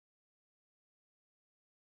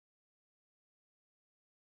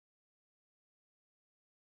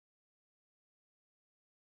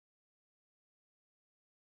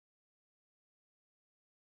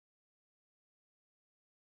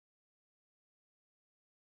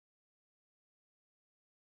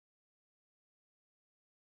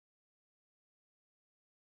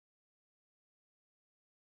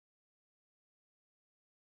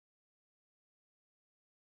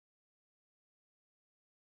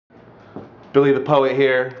Billy the Poet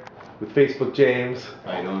here with Facebook James.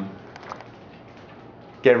 How you doing?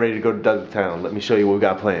 Getting ready to go to Dudleytown. Let me show you what we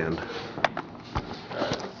got planned.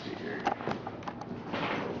 Alright, let's see here.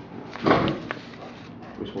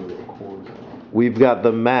 Which one of the corns? We've got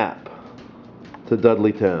the map to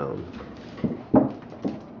Dudleytown.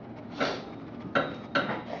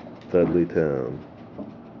 Dudleytown.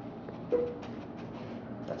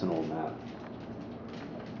 That's an old map.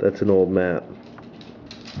 That's an old map.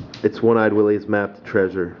 It's One-Eyed Willie's map to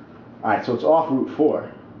treasure. Alright, so it's off Route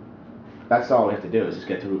 4. That's all we have to do is just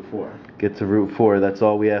get to Route 4. Get to Route 4, that's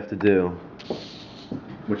all we have to do.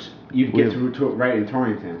 Which, you can get to Route 2 right in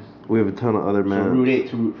Torrington. We have a ton of other maps. So Route 8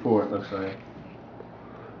 to Route 4, it looks like.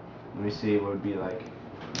 Let me see what it would be like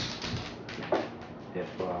if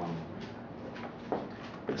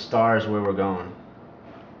the star is where we're going.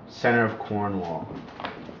 Center of Cornwall.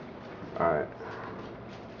 Alright.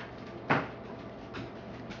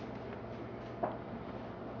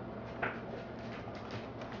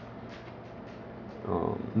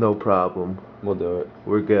 No problem. We'll do it.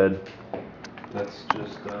 We're good. Let's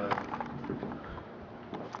just let's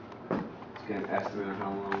get an estimate of how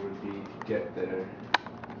long it would be to get there.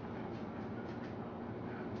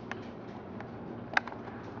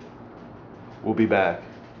 We'll be back.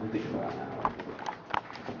 I'm thinking about it now.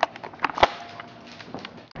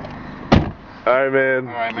 Alright, man.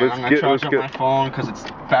 Alright, man. I'm gonna charge up my phone because its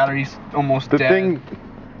battery's almost dead. The thing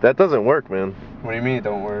that doesn't work, man. What do you mean it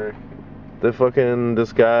don't work? This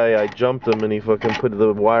guy, I jumped him and he fucking put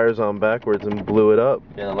the wires on backwards and blew it up.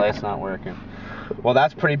 Yeah, the light's not working. Well,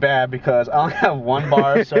 that's pretty bad because I only have 1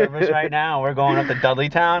 bar of service right now. We're going up to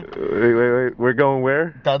Dudleytown. Wait. We're going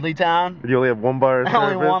where? Dudleytown. You only have 1 bar of service?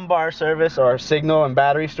 Only 1 bar of service or signal and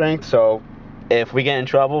battery strength, so if we get in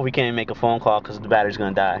trouble, we can't even make a phone call because the battery's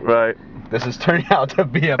gonna die. Right. This is turning out to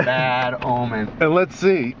be a bad omen. And let's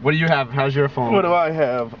see. What do you have? How's your phone? What do I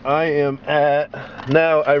have? I am at...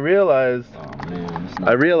 Now, I realized... Oh, man.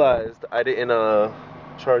 I realized I didn't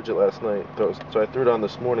charge it last night, so I threw it on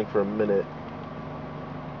this morning for a minute.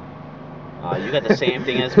 You got the same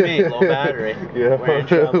thing as me, low battery. Yeah. We're in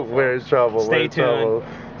trouble. We're in trouble. Stay tuned.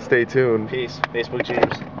 Stay tuned. Peace. Facebook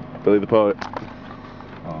James. Billy the Poet.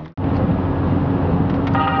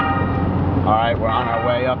 Alright, we're on our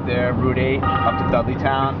way up there, Route 8, up to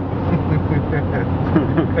Dudleytown.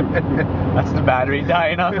 That's the battery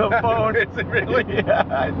dying on the phone. Is it really? Yeah,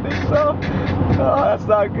 I think so. Oh, that's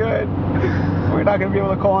not good. We're not going to be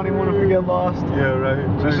able to call anyone if we get lost. Yeah,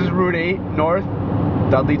 right. So this is Route 8, north,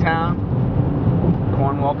 Dudleytown,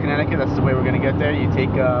 Cornwall, Connecticut. That's the way we're going to get there. You take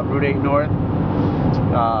Route 8 north,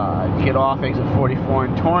 get off exit 44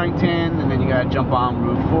 in Torrington, and then you got to jump on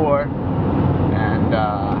Route 4, and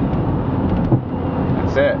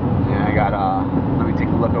that's it. Yeah, I got, let me take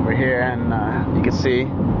a look over here, and you can see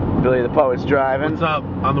Billy the Poet's driving. What's up?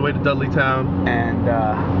 On the way to Dudleytown. And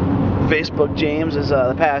Facebook James is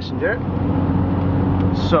the passenger.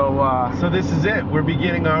 So this is it. We're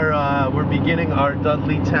beginning our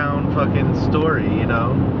Dudleytown fucking story, you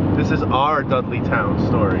know? This is our Dudleytown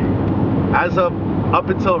story. As of up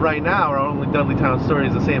until right now, our only Dudleytown story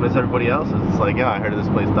is the same as everybody else's. It's like, yeah, I heard of this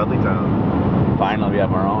place, Dudleytown. Finally, we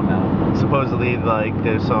have our own now. Supposedly, like,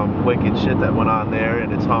 there's some wicked shit that went on there,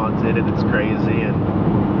 and it's haunted, and it's crazy,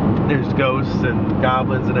 and there's ghosts and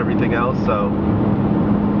goblins and everything else, so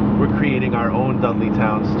we're creating our own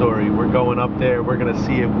Dudleytown story. We're going up there, we're gonna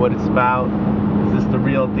see what it's about. Is this the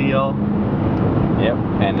real deal? Yep,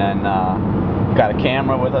 and then got a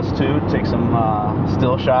camera with us too, take some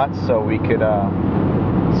still shots so we could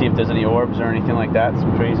see if there's any orbs or anything like that,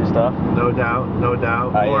 some crazy stuff. No doubt, no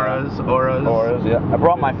doubt. Auras. Auras, yeah. I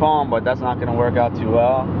brought my phone, but that's not going to work out too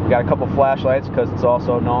well. We got a couple flashlights because it's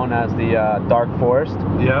also known as the Dark Forest.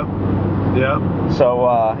 Yep.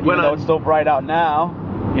 So even though it's still bright out now,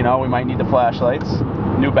 you know, we might need the flashlights.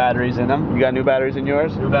 New batteries in them. You got new batteries in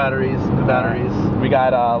yours? New batteries. We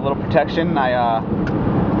got a little protection. I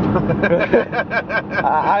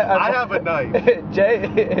have a knife. Jay,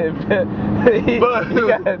 he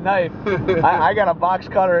got a knife. I got a box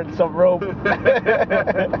cutter and some rope. But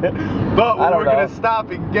what we're going to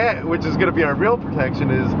stop and get, which is going to be our real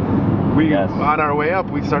protection, is on our way up,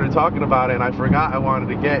 we started talking about it, and I forgot I wanted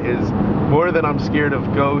to get is more than I'm scared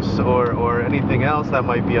of ghosts or anything else that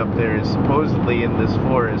might be up there is supposedly in this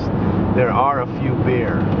forest there are a few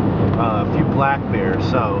black bears.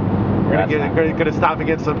 So we're gonna stop and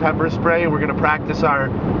get some pepper spray, and we're gonna practice our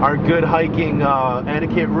good hiking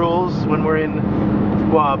etiquette rules when we're in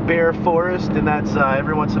bear forest, and that's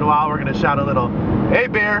every once in a while we're gonna shout a little, "Hey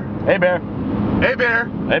bear! Hey bear! Hey bear!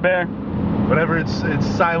 Hey bear!" Whenever it's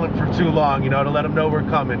silent for too long, you know, to let them know we're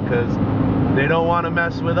coming, because they don't want to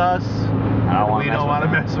mess with us, We don't want to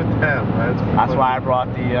mess with them. That's why I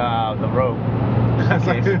brought the rope.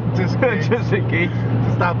 Just in case.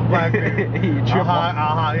 To stop a black bear.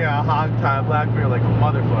 I'll hog tie a black bear like a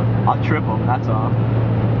motherfucker. I'll trip him, that's all.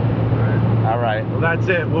 Alright. Well, that's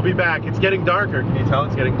it. We'll be back. It's getting darker. Can you tell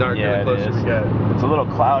it's getting darker the closer we get? It's a little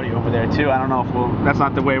cloudy over there, too. I don't know if that's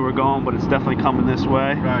not the way we're going, but it's definitely coming this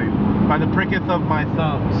way. Right. By the pricketh of my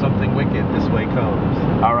thumb, something wicked this way comes.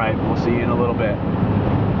 Alright, we'll see you in a little bit.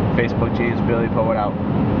 Facebook James Billy Poet out.